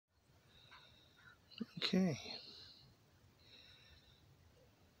Okay.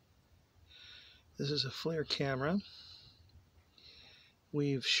 This is a FLIR camera.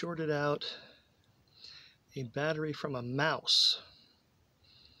 We've shorted out a battery from a mouse.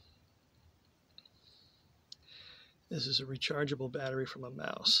 This is a rechargeable battery from a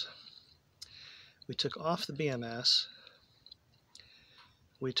mouse. We took off the BMS.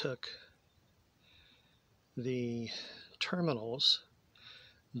 We took the terminals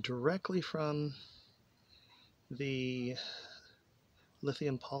directly from the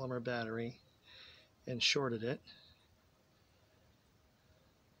lithium polymer battery and shorted it.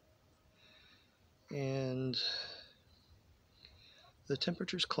 And the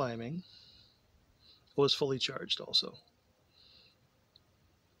temperature's climbing. It was fully charged also.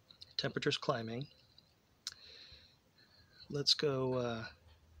 Temperature's climbing. Let's go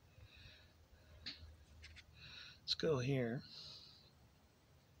here.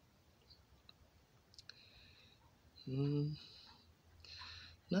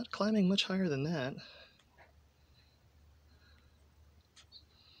 Not climbing much higher than that.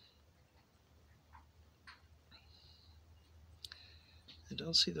 I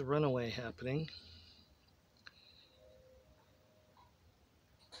don't see the runaway happening.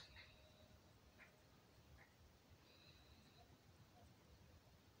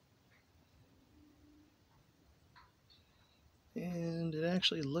 And it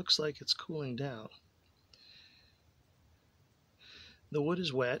actually looks like it's cooling down. The wood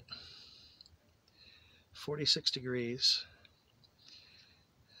is wet, 46 degrees.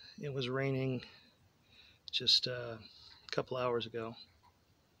 It was raining just a couple hours ago.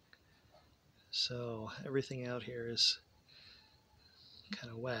 So everything out here is kind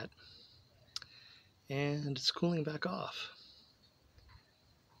of wet. And it's cooling back off.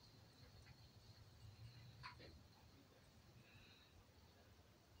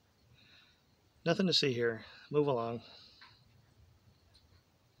 Nothing to see here. Move along.